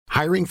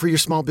Hiring for your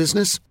small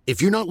business?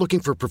 If you're not looking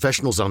for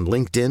professionals on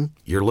LinkedIn,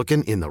 you're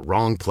looking in the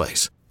wrong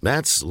place.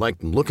 That's like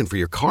looking for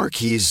your car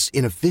keys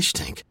in a fish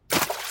tank.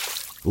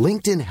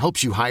 LinkedIn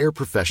helps you hire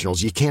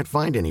professionals you can't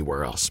find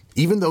anywhere else,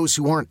 even those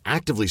who aren't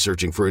actively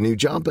searching for a new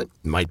job but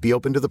might be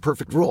open to the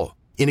perfect role.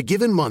 In a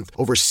given month,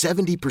 over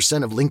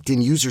 70% of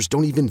LinkedIn users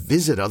don't even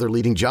visit other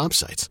leading job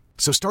sites.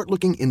 So start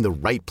looking in the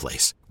right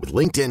place. With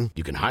LinkedIn,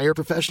 you can hire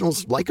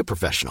professionals like a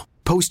professional.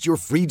 Post your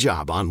free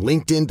job on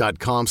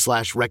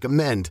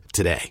linkedin.com/recommend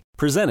today.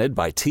 Presented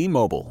by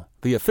T-Mobile,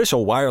 the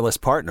official wireless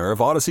partner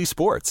of Odyssey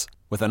Sports.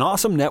 With an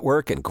awesome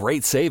network and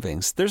great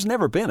savings, there's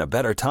never been a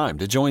better time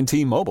to join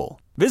T-Mobile.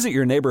 Visit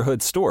your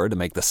neighborhood store to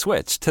make the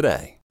switch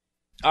today.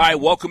 All right,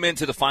 welcome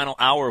into the final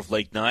hour of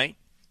Lake Night.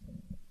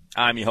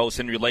 I'm your host,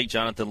 Henry Lake.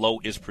 Jonathan Lowe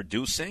is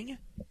producing.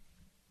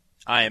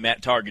 I am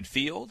at Target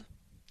Field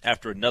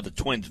after another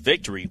Twins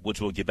victory, which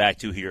we'll get back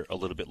to here a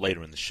little bit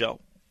later in the show.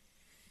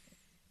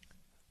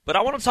 But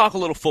I want to talk a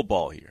little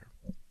football here.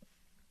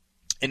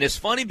 And it's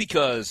funny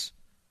because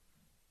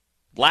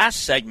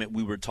last segment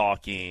we were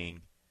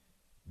talking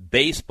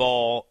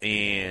baseball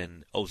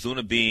and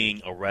Ozuna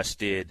being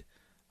arrested.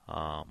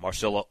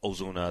 Marcell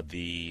Ozuna,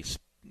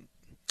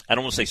 I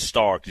don't want to say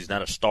star because he's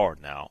not a star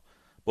now,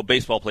 but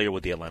baseball player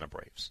with the Atlanta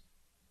Braves.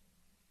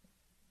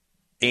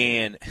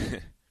 And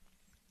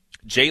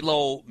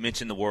J-Lo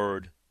mentioned the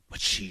word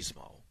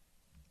machismo.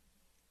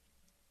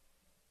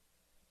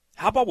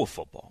 How about with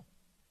football?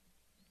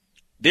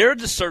 There are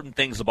just certain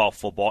things about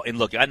football. And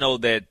look, I know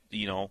that,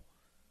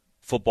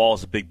 football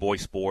is a big boy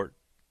sport.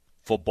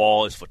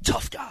 Football is for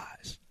tough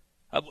guys.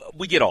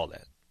 We get all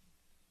that.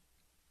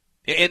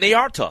 And they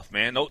are tough,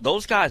 man.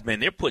 Those guys, man,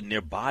 they're putting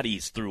their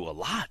bodies through a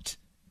lot.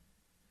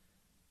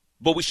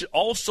 But we should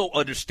also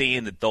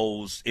understand that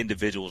those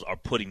individuals are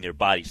putting their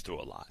bodies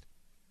through a lot.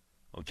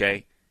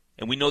 Okay?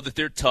 And we know that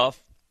they're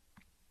tough.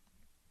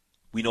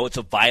 We know it's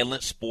a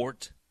violent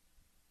sport.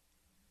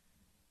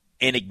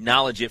 And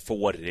acknowledge it for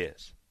what it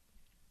is.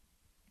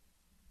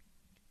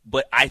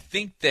 But I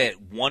think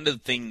that one of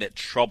the things that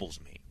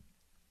troubles me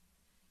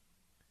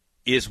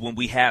is when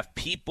we have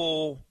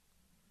people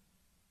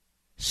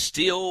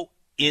still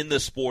in the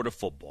sport of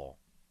football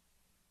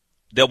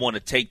that want to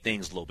take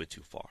things a little bit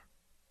too far.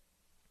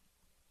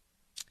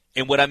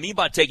 And what I mean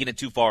by taking it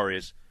too far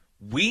is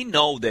we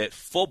know that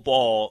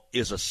football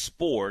is a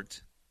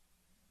sport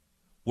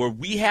where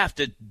we have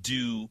to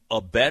do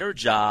a better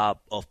job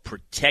of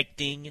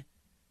protecting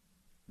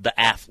the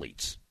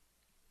athletes,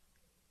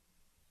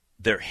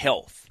 their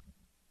health,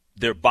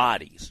 their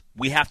bodies.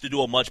 We have to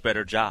do a much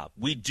better job.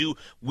 We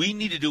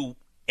need to do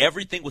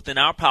everything within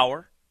our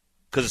power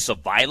because it's a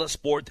violent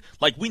sport.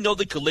 Like, we know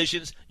the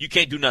collisions, you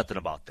can't do nothing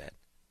about that.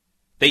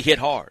 They hit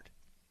hard.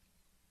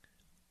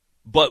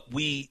 But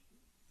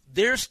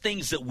there's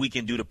things that we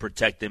can do to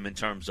protect them in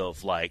terms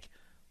of, like,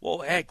 well,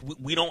 heck,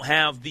 we don't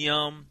have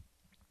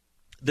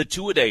the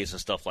two-a-days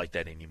and stuff like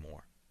that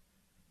anymore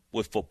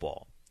with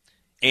football.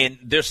 And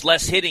there's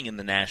less hitting in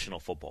the National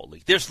Football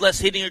League. There's less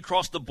hitting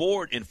across the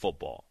board in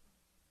football.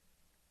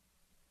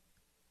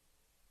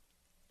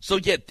 So,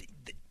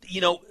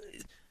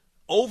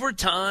 over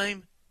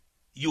time,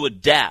 you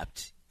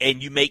adapt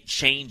and you make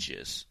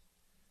changes.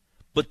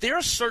 But there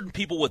are certain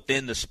people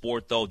within the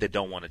sport, though, that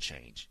don't want to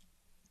change.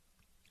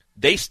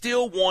 They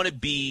still want to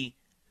be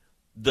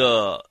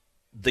the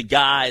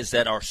guys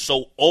that are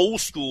so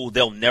old school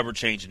they'll never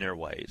change in their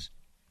ways.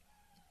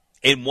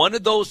 And one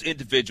of those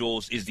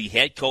individuals is the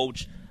head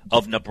coach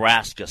of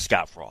Nebraska,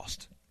 Scott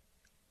Frost.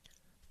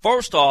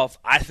 First off,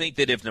 I think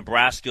that if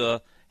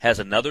Nebraska has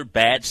another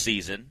bad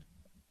season,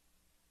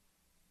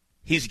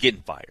 he's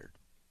getting fired.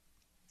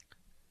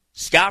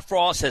 Scott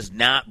Frost has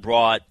not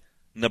brought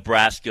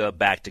Nebraska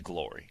back to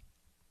glory.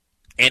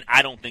 And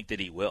I don't think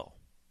that he will.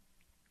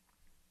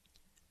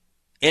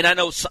 And I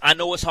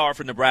know it's hard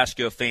for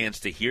Nebraska fans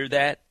to hear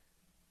that,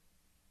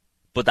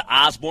 but the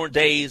Osborne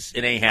days,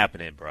 it ain't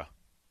happening, bro.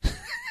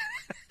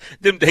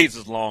 Them days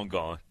is long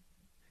gone.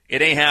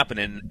 It ain't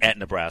happening at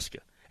Nebraska.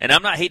 And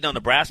I'm not hating on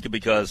Nebraska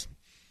because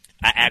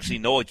I actually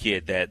know a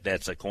kid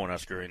that's a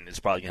Cornhusker and is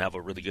probably going to have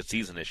a really good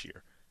season this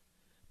year.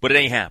 But it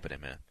ain't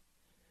happening, man.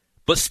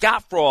 But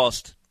Scott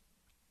Frost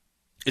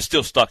is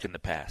still stuck in the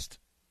past.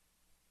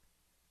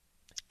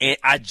 And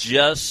I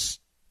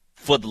just,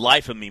 for the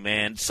life of me,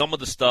 man, some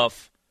of the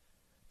stuff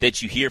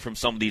that you hear from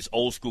some of these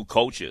old school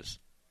coaches,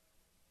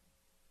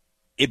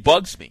 it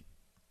bugs me.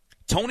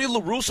 Tony La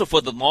Russa,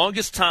 for the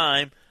longest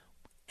time,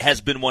 has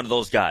been one of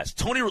those guys.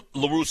 Tony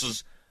La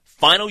Russa's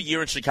final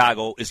year in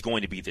Chicago is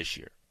going to be this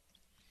year.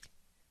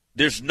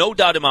 There's no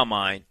doubt in my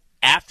mind,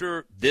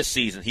 after this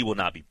season, he will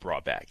not be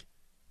brought back.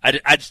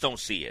 I just don't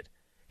see it.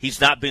 He's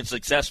not been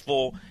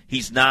successful.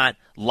 He's not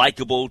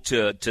likable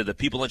to the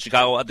people in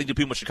Chicago. I think the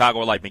people in Chicago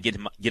are like, man, get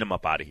him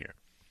up out of here.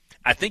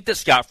 I think that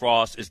Scott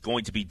Frost is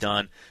going to be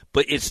done,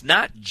 but it's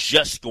not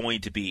just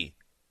going to be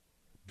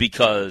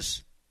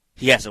because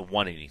he hasn't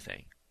won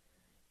anything.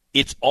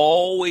 It's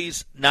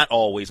always, not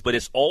always, but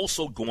it's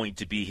also going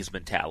to be his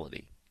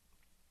mentality.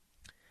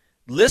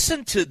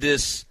 Listen to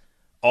this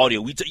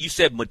audio. You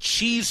said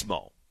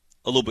machismo.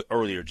 a little bit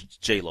earlier,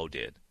 J-Lo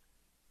did.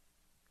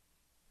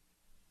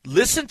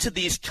 Listen to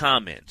these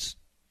comments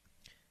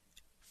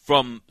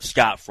from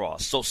Scott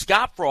Frost. So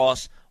Scott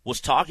Frost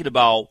was talking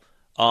about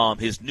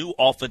his new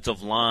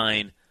offensive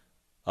line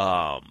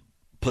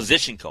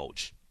position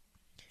coach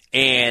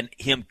and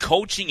him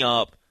coaching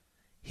up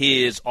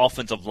his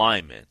offensive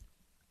linemen.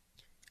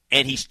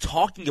 And he's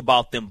talking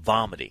about them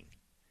vomiting.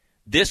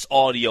 This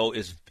audio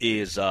is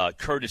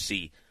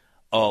courtesy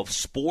of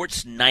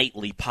Sports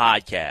Nightly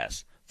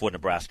podcast for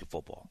Nebraska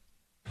football.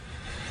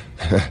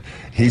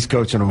 He's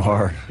coaching them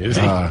hard. Is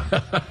he?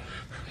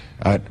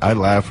 I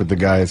laugh with the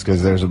guys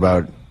because there's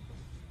about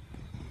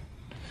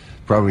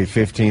probably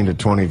 15 to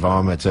 20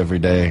 vomits every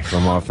day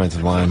from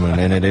offensive linemen,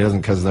 and it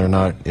isn't because they're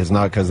not. It's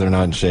not because they're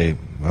not in shape.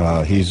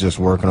 He's just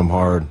working them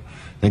hard.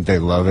 I think they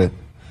love it.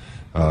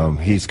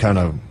 He's kind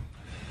of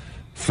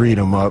freed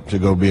them up to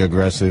go be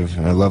aggressive.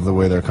 I love the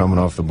way they're coming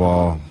off the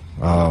ball.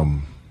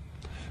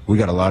 We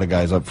got a lot of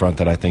guys up front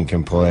that I think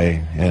can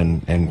play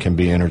and can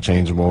be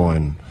interchangeable,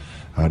 and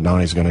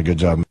Donnie's done a good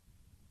job.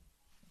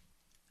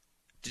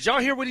 Did y'all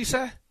hear what he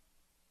said?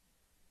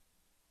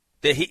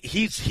 That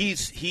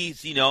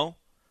he's you know,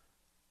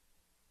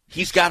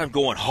 he's got him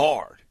going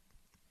hard.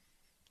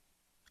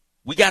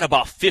 We got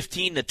about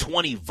 15 to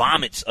 20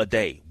 vomits a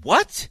day.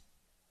 What?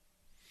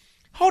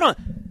 Hold on.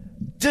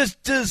 Does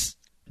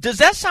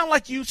that sound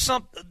like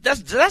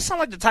does that sound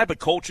like the type of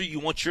culture you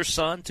want your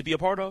son to be a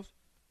part of?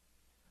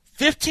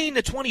 15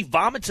 to 20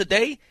 vomits a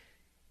day,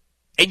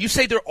 and you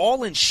say they're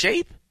all in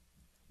shape?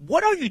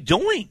 What are you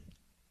doing?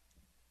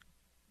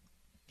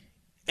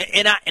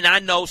 And I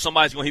know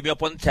somebody's going to hit me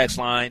up on the text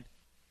line.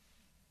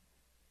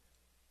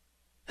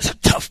 It's a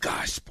tough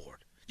guy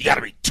sport. You got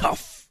to be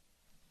tough.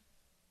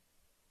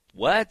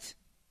 What?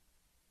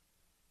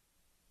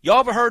 Y'all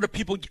ever heard of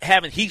people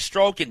having heat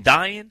stroke and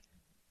dying?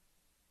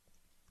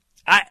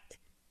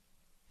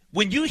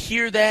 When you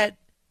hear that,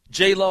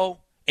 J-Lo,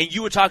 and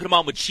you were talking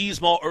about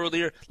machismo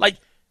earlier, like,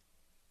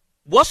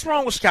 what's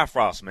wrong with Scott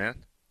Frost, man?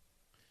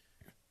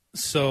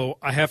 So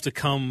I have to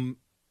come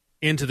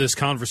into this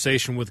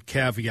conversation with a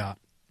caveat,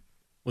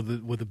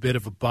 with a bit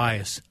of a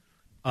bias.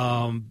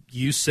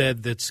 You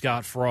said that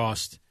Scott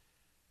Frost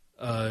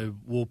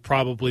will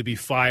probably be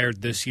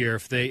fired this year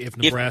if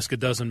Nebraska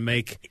doesn't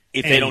make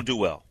they don't do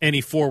well any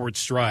forward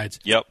strides.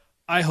 Yep.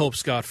 I hope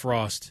Scott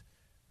Frost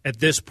at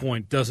this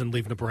point doesn't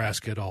leave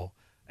Nebraska at all.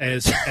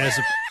 As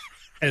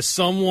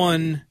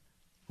someone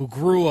who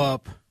grew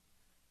up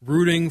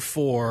rooting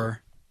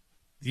for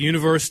the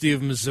University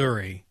of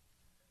Missouri,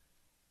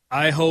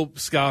 I hope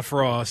Scott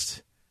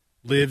Frost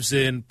lives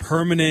in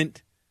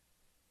permanent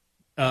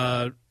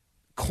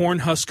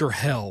Cornhusker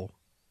hell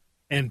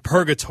and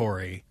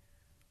purgatory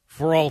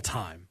for all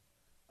time.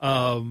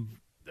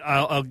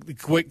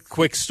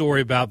 Quick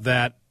story about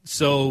that.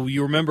 So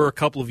you remember a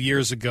couple of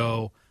years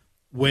ago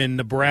when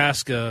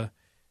Nebraska,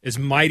 as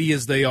mighty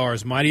as they are,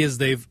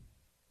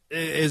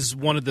 is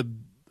one of the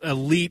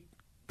elite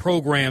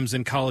programs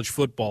in college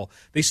football,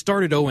 they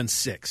started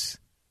 0-6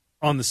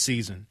 on the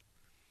season.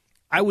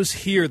 I was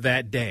here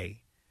that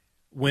day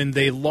when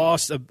they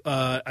lost,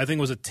 I think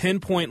it was a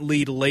 10-point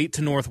lead late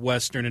to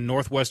Northwestern, and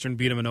Northwestern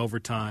beat them in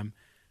overtime.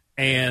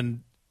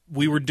 And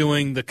we were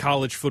doing the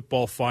college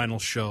football final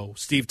show.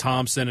 Steve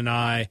Thompson and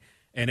I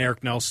and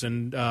Eric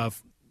Nelson,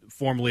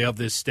 formerly of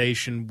this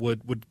station,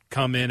 would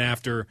come in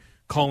after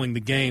calling the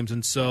games.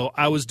 And so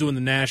I was doing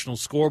the national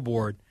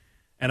scoreboard,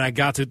 and I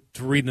got to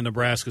read the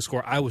Nebraska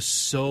score. I was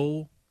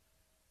so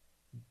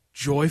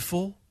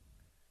joyful.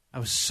 I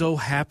was so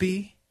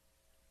happy.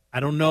 I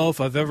don't know if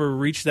I've ever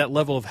reached that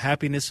level of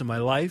happiness in my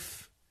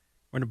life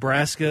where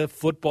Nebraska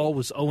football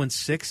was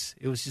 0-6.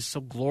 It was just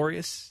so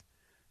glorious.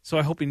 So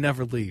I hope he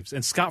never leaves.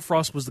 And Scott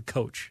Frost was the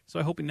coach, so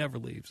I hope he never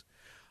leaves.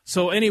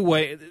 So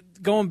anyway,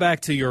 going back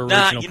to your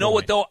original you know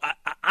point. what, though?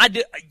 I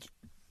did,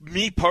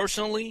 me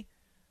personally.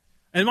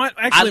 And might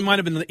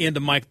have been the end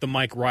of the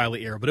Mike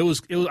Riley era, but it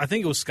was I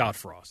think it was Scott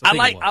Frost.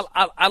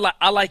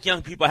 I like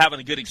young people having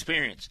a good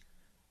experience.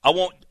 I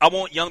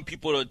want young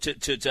people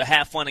to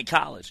have fun in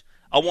college.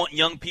 I want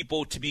young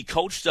people to be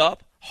coached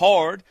up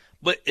hard,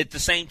 but at the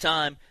same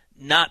time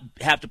not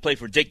have to play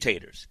for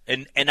dictators.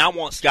 And I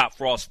want Scott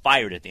Frost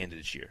fired at the end of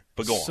this year.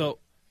 But go on.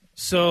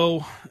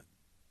 So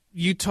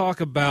you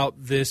talk about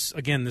this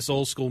again, this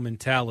old school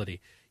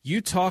mentality.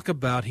 You talk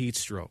about heat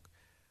stroke.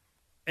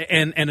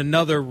 And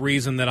another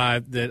reason that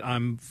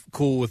I'm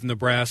cool with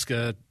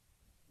Nebraska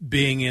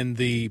being in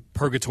the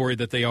purgatory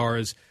that they are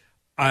is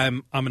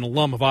I'm an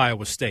alum of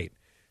Iowa State,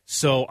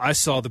 so I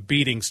saw the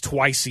beatings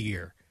twice a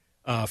year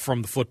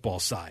from the football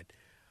side.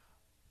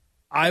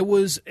 I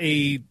was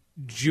a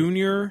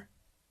junior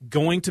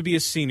going to be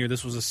a senior.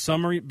 This was a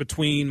summer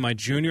between my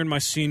junior and my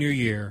senior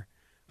year.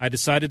 I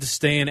decided to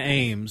stay in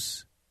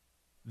Ames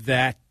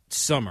that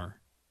summer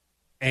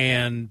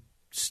and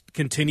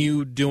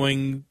continue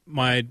doing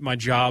my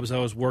jobs. I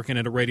was working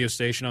at a radio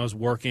station. I was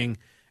working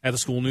at the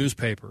school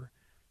newspaper.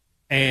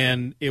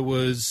 And it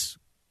was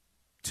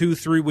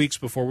 2-3 weeks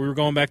before we were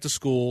going back to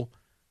school.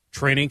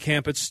 Training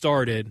camp had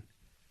started,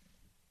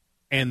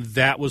 and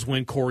that was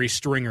when Corey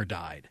Stringer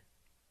died.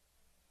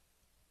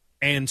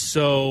 And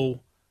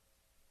so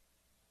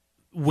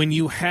when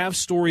you have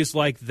stories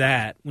like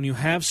that, when you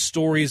have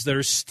stories that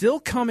are still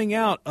coming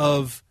out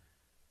of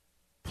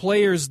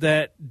players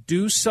that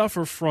do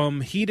suffer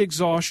from heat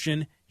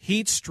exhaustion,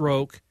 heat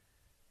stroke,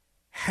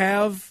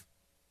 have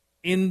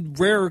in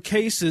rarer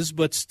cases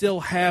but still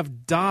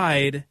have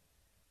died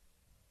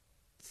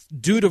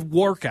due to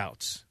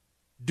workouts,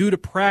 due to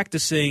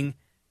practicing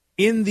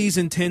in these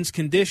intense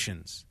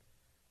conditions,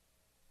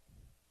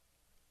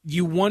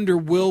 you wonder,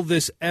 will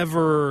this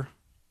ever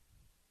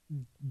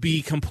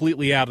be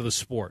completely out of the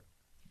sport?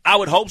 I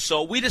would hope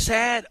so. We just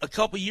had a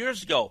couple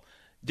years ago,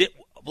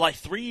 like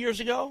 3 years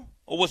ago,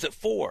 or was it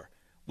 4?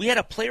 We had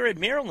a player at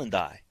Maryland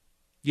die.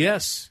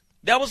 Yes.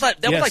 That was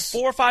like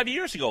 4 or 5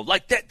 years ago.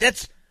 Like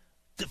that's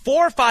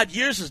 4 or 5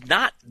 years is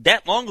not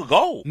that long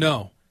ago.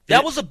 No.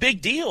 That was a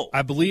big deal.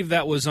 I believe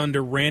that was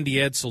under Randy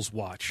Edsall's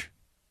watch.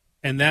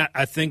 And that,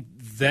 I think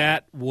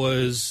that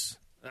was,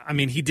 I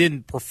mean, he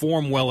didn't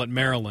perform well at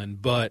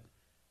Maryland, but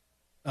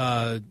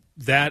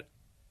that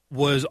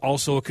was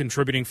also a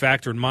contributing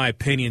factor, in my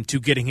opinion, to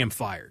getting him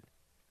fired.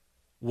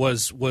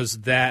 Was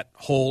that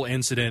whole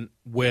incident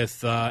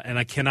with, and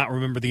I cannot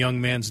remember the young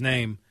man's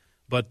name,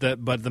 but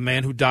the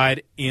man who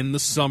died in the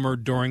summer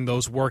during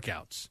those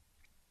workouts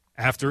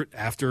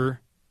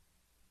after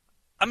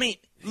I mean,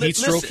 heat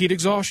stroke, heat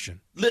exhaustion.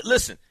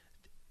 Listen,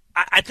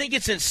 I think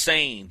it's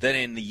insane that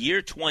in the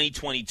year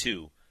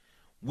 2022,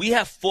 we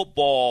have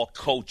football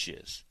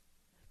coaches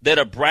that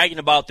are bragging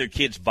about their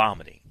kids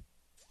vomiting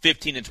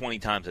 15 and 20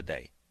 times a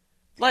day.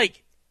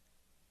 Like,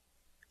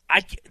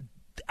 I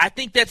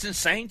think that's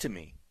insane to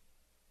me.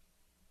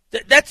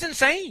 That's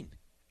insane.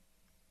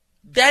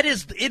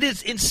 It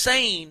is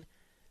insane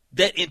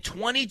that in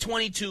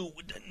 2022,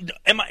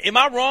 am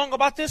I wrong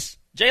about this,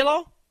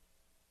 J-Lo?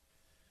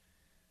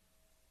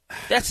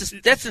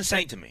 That's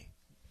insane to me.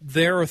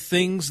 There are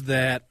things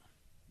that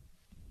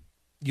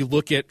you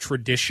look at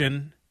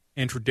tradition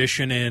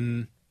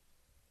in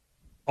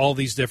all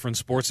these different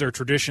sports. There are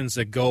traditions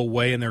that go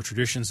away and there are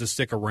traditions that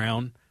stick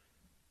around.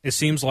 It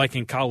seems like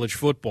in college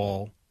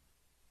football,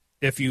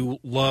 if you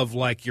love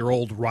like your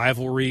old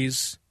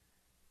rivalries,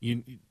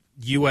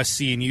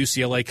 USC and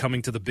UCLA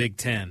coming to the Big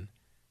Ten,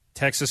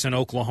 Texas and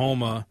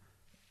Oklahoma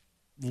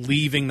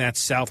leaving that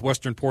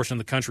southwestern portion of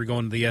the country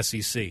going to the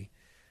SEC.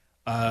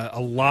 A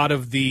lot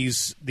of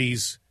these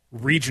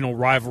regional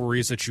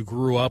rivalries that you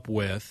grew up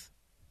with,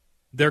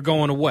 they're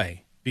going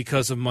away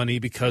because of money,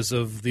 because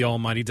of the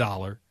almighty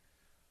dollar.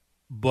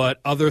 But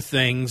other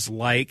things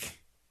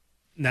like,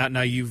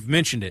 now you've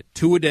mentioned it,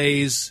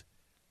 two-a-days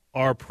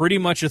are pretty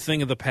much a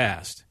thing of the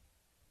past,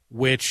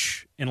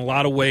 which in a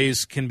lot of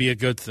ways can be a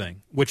good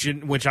thing,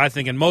 which I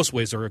think in most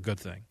ways are a good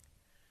thing.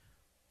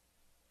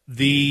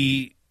 But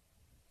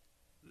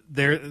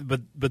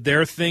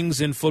there are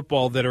things in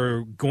football that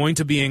are going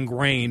to be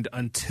ingrained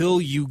until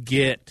you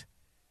get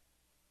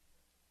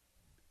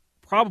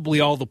probably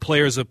all the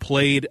players have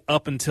played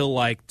up until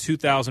like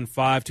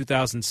 2005,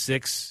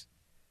 2006,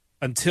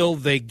 until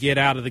they get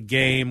out of the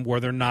game where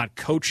they're not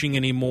coaching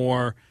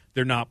anymore,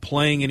 they're not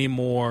playing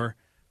anymore.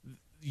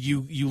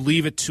 You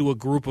leave it to a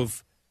group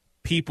of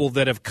people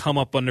that have come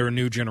up under a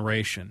new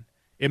generation.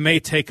 It may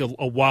take a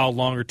while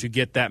longer to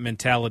get that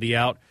mentality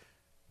out.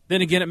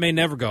 Then again, it may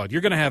never go.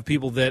 You're going to have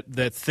people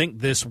that think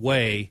this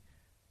way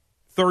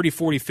 30,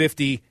 40,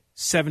 50,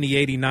 70,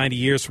 80, 90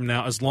 years from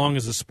now, as long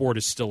as the sport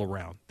is still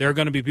around. There are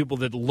going to be people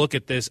that look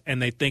at this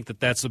and they think that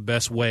that's the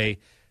best way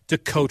to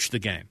coach the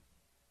game.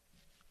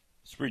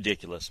 It's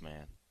ridiculous,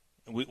 man.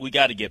 We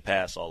got to get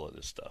past all of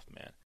this stuff,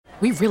 man.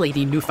 We really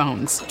need new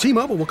phones.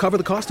 T-Mobile will cover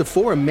the cost of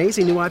 4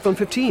 amazing new iPhone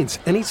 15s,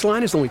 and each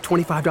line is only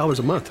 $25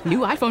 a month. New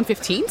iPhone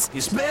 15s?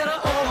 It's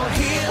better over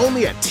here.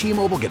 Only at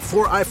T-Mobile, get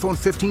 4 iPhone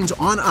 15s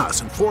on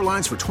us and 4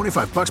 lines for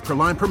 $25 per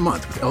line per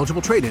month with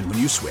eligible trade-in when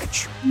you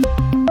switch.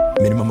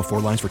 Minimum of 4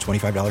 lines for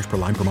 $25 per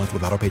line per month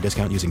with autopay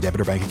discount using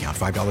debit or bank account.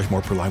 $5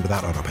 more per line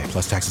without autopay,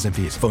 plus taxes and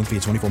fees. Phone fee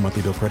at 24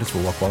 monthly bill credits for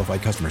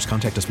well-qualified customers.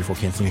 Contact us before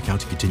canceling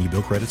account to continue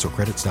bill credits or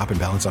credit stop and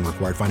balance on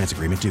required finance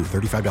agreement due.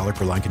 $35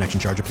 per line connection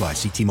charge applies.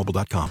 See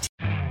T-Mobile.com.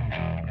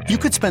 You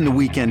could spend the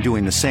weekend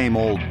doing the same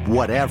old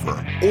whatever,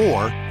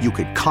 or you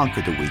could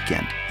conquer the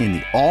weekend in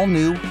the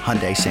all-new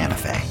Hyundai Santa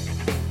Fe.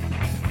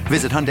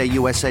 Visit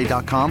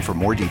HyundaiUSA.com for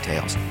more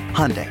details.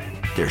 Hyundai,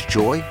 there's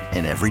joy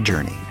in every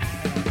journey.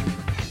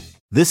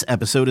 This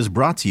episode is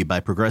brought to you by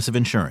Progressive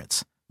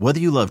Insurance. Whether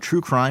you love true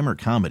crime or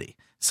comedy,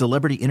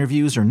 celebrity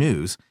interviews or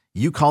news,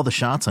 you call the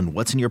shots on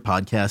what's in your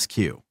podcast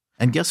queue.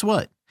 And guess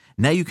what?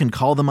 Now you can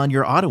call them on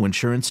your auto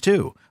insurance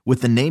too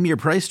with the Name Your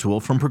Price tool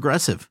from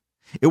Progressive.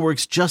 It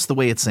works just the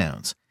way it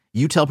sounds.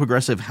 You tell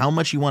Progressive how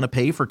much you want to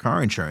pay for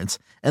car insurance,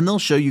 and they'll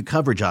show you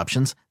coverage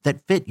options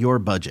that fit your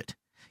budget.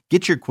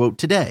 Get your quote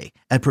today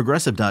at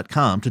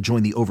Progressive.com to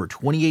join the over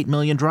 28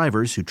 million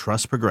drivers who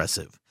trust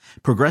Progressive.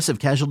 Progressive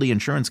Casualty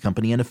Insurance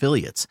Company and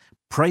Affiliates.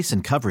 Price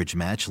and coverage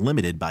match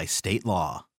limited by state law.